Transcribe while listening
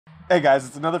Hey guys,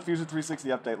 it's another Fusion 360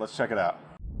 update. Let's check it out.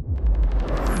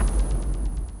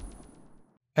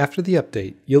 After the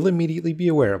update, you'll immediately be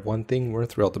aware of one thing we're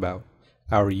thrilled about: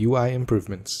 our UI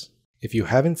improvements. If you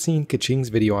haven't seen Kaching's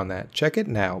video on that, check it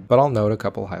now, but I'll note a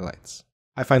couple highlights.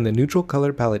 I find the neutral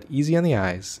color palette easy on the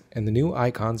eyes, and the new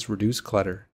icons reduce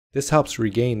clutter. This helps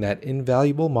regain that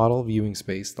invaluable model viewing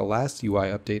space the last UI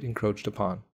update encroached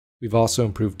upon. We've also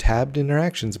improved tabbed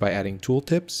interactions by adding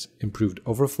tooltips, improved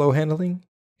overflow handling,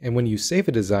 and when you save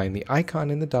a design, the icon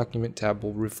in the document tab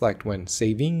will reflect when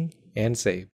saving and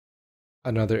save.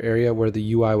 Another area where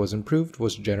the UI was improved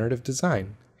was Generative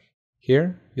Design.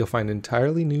 Here, you'll find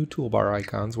entirely new toolbar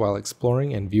icons while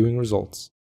exploring and viewing results.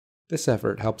 This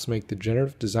effort helps make the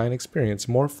Generative Design experience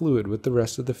more fluid with the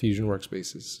rest of the Fusion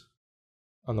workspaces.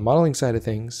 On the modeling side of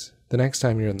things, the next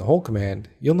time you're in the Whole command,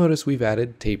 you'll notice we've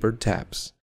added Tapered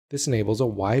Taps. This enables a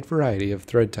wide variety of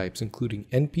thread types including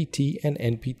NPT and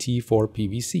NPT for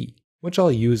PVC, which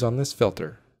I'll use on this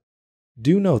filter.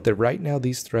 Do note that right now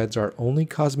these threads are only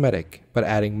cosmetic, but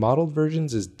adding modeled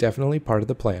versions is definitely part of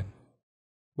the plan.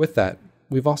 With that,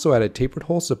 we've also added tapered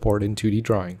hole support in 2D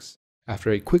drawings.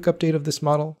 After a quick update of this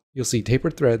model, you'll see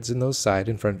tapered threads in those side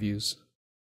and front views.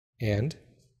 And,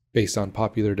 based on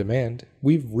popular demand,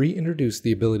 we've reintroduced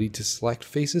the ability to select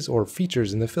faces or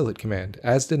features in the fillet command,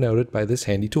 as denoted by this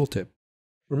handy tooltip.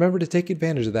 Remember to take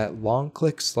advantage of that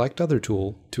long-click Select Other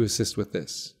tool to assist with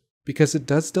this, because it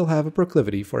does still have a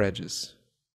proclivity for edges.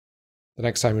 The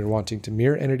next time you're wanting to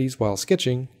mirror entities while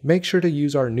sketching, make sure to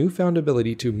use our newfound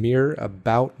ability to mirror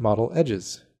about model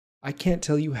edges. I can't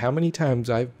tell you how many times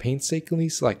I've painstakingly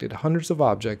selected hundreds of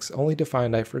objects only to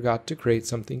find I forgot to create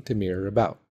something to mirror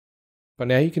about. But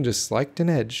now you can just select an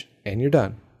edge and you're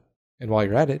done. And while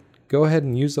you're at it, go ahead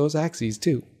and use those axes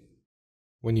too.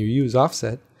 When you use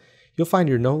offset, you'll find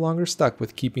you're no longer stuck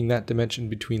with keeping that dimension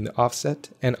between the offset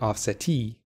and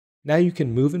offsetee. Now you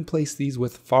can move and place these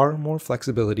with far more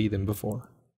flexibility than before.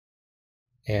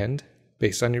 And,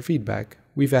 based on your feedback,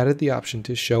 we've added the option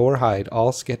to show or hide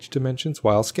all sketch dimensions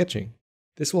while sketching.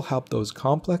 This will help those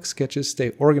complex sketches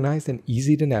stay organized and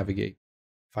easy to navigate.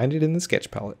 Find it in the sketch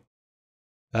palette.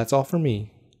 That's all for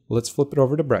me. Let's flip it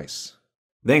over to Bryce.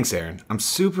 Thanks, Aaron. I'm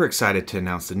super excited to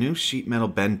announce the new sheet metal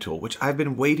bend tool, which I've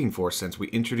been waiting for since we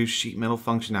introduced sheet metal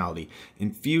functionality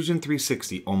in Fusion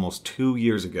 360 almost 2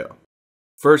 years ago.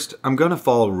 First, I'm going to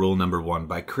follow rule number 1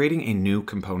 by creating a new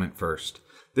component first.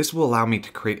 This will allow me to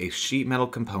create a sheet metal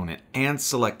component and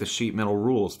select the sheet metal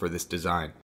rules for this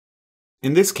design.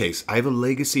 In this case, I have a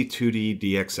legacy 2D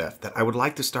DXF that I would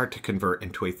like to start to convert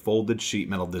into a folded sheet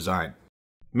metal design.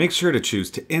 Make sure to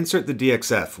choose to insert the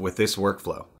DXF with this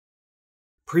workflow.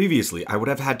 Previously, I would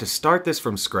have had to start this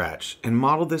from scratch and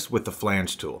model this with the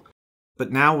flange tool.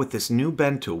 But now with this new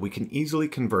bend tool, we can easily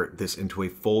convert this into a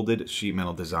folded sheet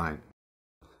metal design.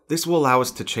 This will allow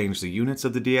us to change the units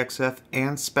of the DXF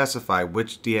and specify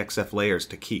which DXF layers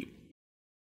to keep.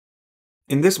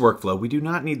 In this workflow, we do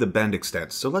not need the bend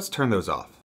extents, so let's turn those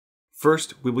off.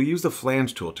 First, we will use the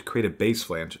flange tool to create a base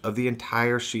flange of the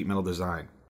entire sheet metal design.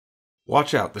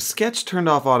 Watch out, the sketch turned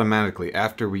off automatically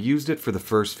after we used it for the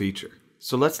first feature.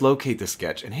 So let's locate the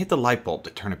sketch and hit the light bulb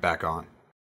to turn it back on.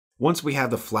 Once we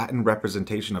have the flattened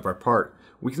representation of our part,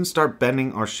 we can start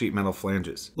bending our sheet metal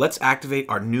flanges. Let's activate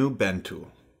our new bend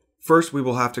tool. First, we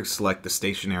will have to select the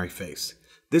stationary face.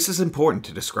 This is important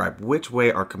to describe which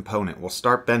way our component will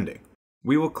start bending.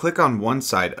 We will click on one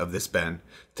side of this bend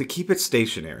to keep it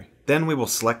stationary. Then we will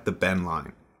select the bend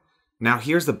line. Now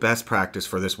here's the best practice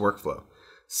for this workflow.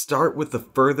 Start with the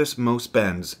furthest most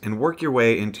bends and work your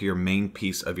way into your main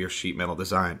piece of your sheet metal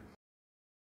design.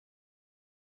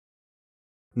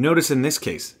 Notice in this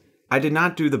case, I did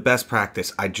not do the best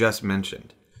practice I just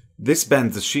mentioned. This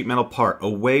bends the sheet metal part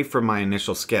away from my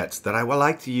initial sketch that I would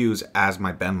like to use as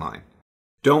my bend line.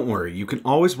 Don't worry, you can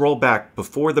always roll back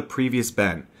before the previous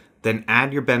bend, then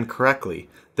add your bend correctly,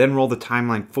 then roll the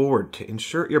timeline forward to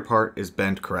ensure your part is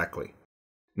bent correctly.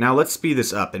 Now let's speed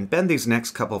this up and bend these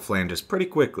next couple flanges pretty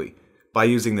quickly by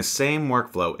using the same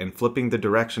workflow and flipping the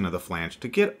direction of the flange to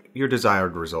get your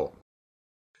desired result.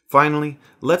 Finally,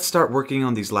 let's start working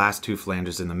on these last 2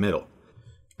 flanges in the middle.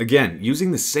 Again,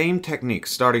 using the same technique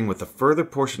starting with the further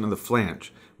portion of the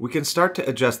flange, we can start to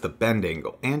adjust the bend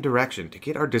angle and direction to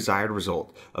get our desired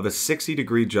result of a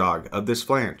 60-degree jog of this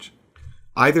flange.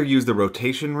 Either use the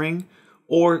rotation ring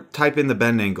or type in the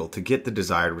bend angle to get the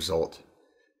desired result.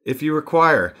 If you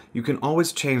require, you can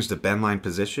always change the bend line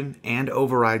position and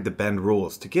override the bend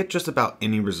rules to get just about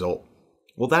any result.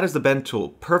 Well, that is the bend tool,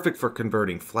 perfect for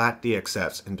converting flat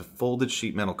DXFs into folded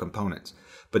sheet metal components.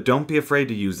 But don't be afraid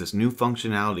to use this new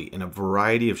functionality in a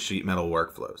variety of sheet metal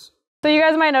workflows. So you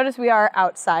guys might notice we are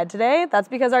outside today. That's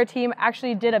because our team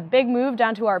actually did a big move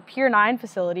down to our Pier 9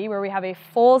 facility where we have a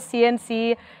full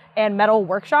CNC and metal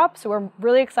workshop. So we're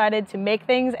really excited to make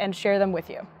things and share them with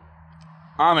you.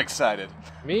 I'm excited.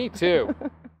 Me too.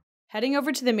 Heading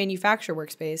over to the manufacturer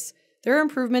workspace, there are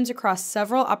improvements across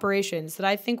several operations that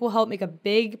I think will help make a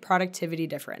big productivity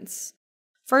difference.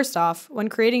 First off, when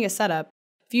creating a setup,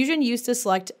 Fusion used to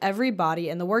select every body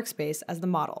in the workspace as the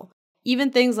model,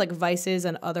 even things like vices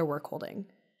and other work holding.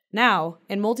 Now,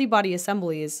 in multi-body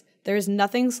assemblies, there is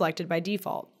nothing selected by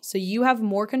default, so you have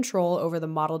more control over the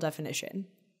model definition.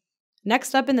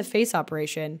 Next up in the face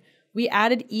operation, we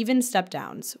added even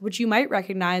step-downs, which you might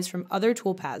recognize from other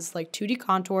toolpaths like 2D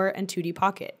Contour and 2D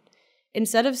Pocket.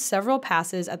 Instead of several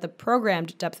passes at the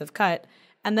programmed depth of cut,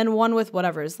 and then one with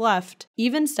whatever is left,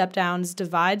 even step-downs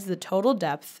divides the total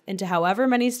depth into however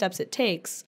many steps it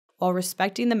takes while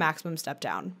respecting the maximum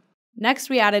step-down. Next,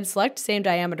 we added select same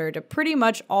diameter to pretty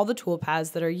much all the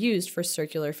toolpaths that are used for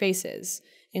circular faces,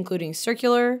 including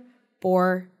circular,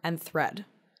 bore, and thread.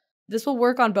 This will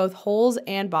work on both holes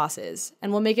and bosses,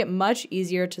 and will make it much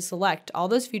easier to select all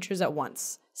those features at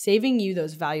once, saving you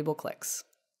those valuable clicks.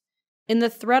 In the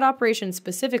thread operation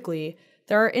specifically,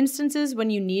 there are instances when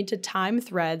you need to time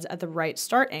threads at the right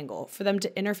start angle for them to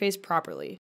interface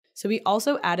properly, so we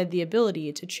also added the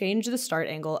ability to change the start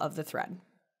angle of the thread.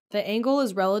 The angle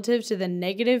is relative to the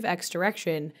negative x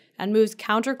direction and moves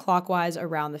counterclockwise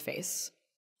around the face.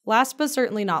 Last but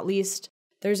certainly not least,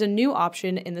 there's a new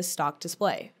option in the stock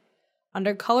display.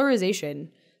 Under Colorization,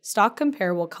 Stock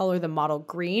Compare will color the model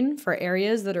green for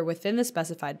areas that are within the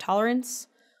specified tolerance,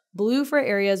 blue for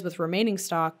areas with remaining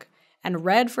stock, and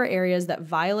red for areas that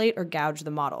violate or gouge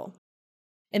the model.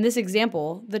 In this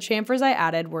example, the chamfers I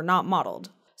added were not modeled,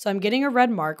 so I'm getting a red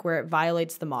mark where it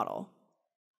violates the model.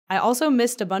 I also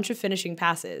missed a bunch of finishing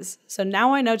passes, so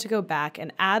now I know to go back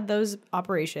and add those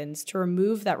operations to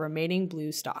remove that remaining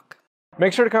blue stock.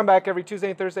 Make sure to come back every Tuesday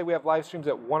and Thursday. We have live streams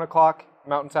at 1 o'clock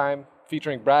Mountain Time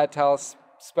featuring Brad Tellis,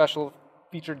 special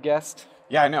featured guest.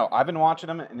 Yeah, I know. I've been watching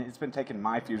them, and it's been taking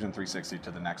my Fusion 360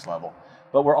 to the next level.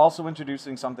 But we're also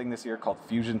introducing something this year called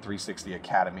Fusion 360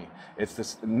 Academy. It's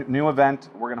this new event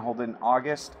we're going to hold in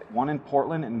August, one in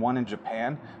Portland and one in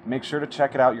Japan. Make sure to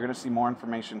check it out. You're going to see more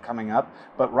information coming up.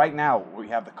 But right now, we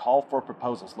have the call for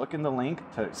proposals. Look in the link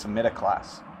to submit a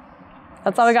class.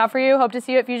 That's all we got for you. Hope to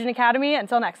see you at Fusion Academy.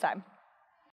 Until next time.